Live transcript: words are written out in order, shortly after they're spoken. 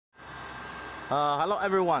Hello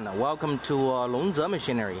everyone, welcome to Longze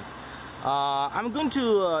Machinery. I'm going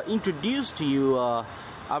to introduce to you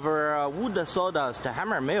our wood sawdust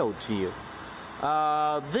hammer mill to you.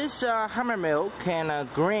 This hammer mill can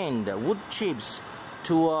grind wood chips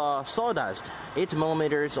to sawdust 8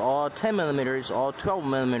 millimeters or 10 millimeters or 12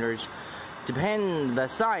 millimeters. The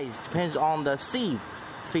size depends on the sieve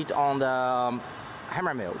fit on the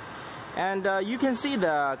hammer mill. And you can see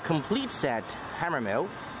the complete set hammer mill,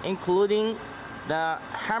 including the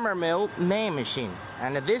hammer mill main machine.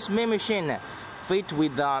 And this main machine fit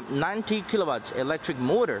with a 90 kilowatts electric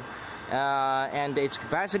motor, and its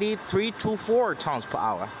capacity 3 to 4 tons per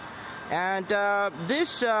hour. And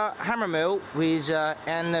this hammer with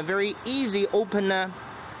a very easy open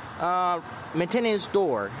maintenance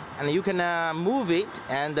door, and you can move it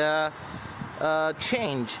and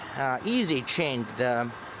easy change the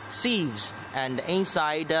sieves and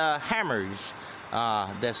inside hammers,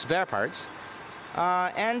 the spare parts.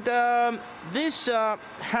 This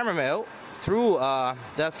hammer mill, through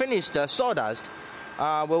the finished sawdust,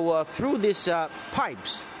 will through these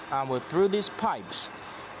pipes,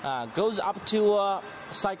 goes up to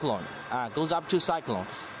cyclone,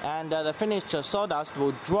 and the finished sawdust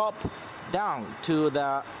will drop down to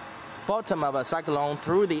the bottom of a cyclone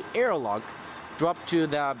through the airlock, drop to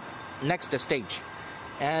the next stage,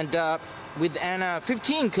 and with an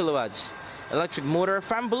 15 kilowatts electric motor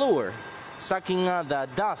fan blower, sucking the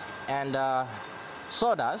dust and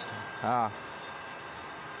sawdust,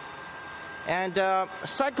 and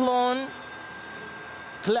cyclone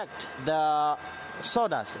collect the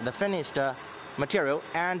sawdust, the finished material,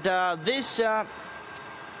 and this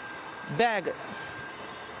bag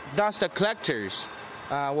dust collectors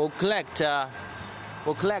will collect the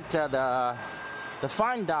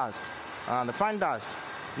fine dust,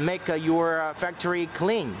 make your factory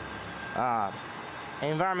clean,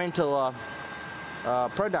 environmental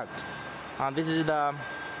product. This is the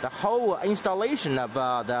whole installation of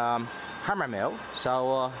the hammer mill.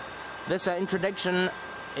 So this introduction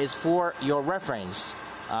is for your reference,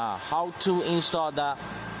 how to install the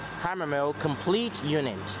hammer mill complete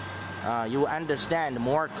unit. You understand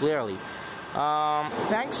more clearly.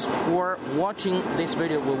 Thanks for watching this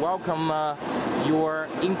video. We welcome your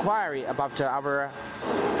inquiry about our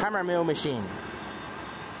hammer mill machine.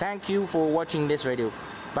 Thank you for watching this video.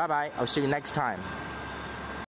 Bye bye. I'll see you next time.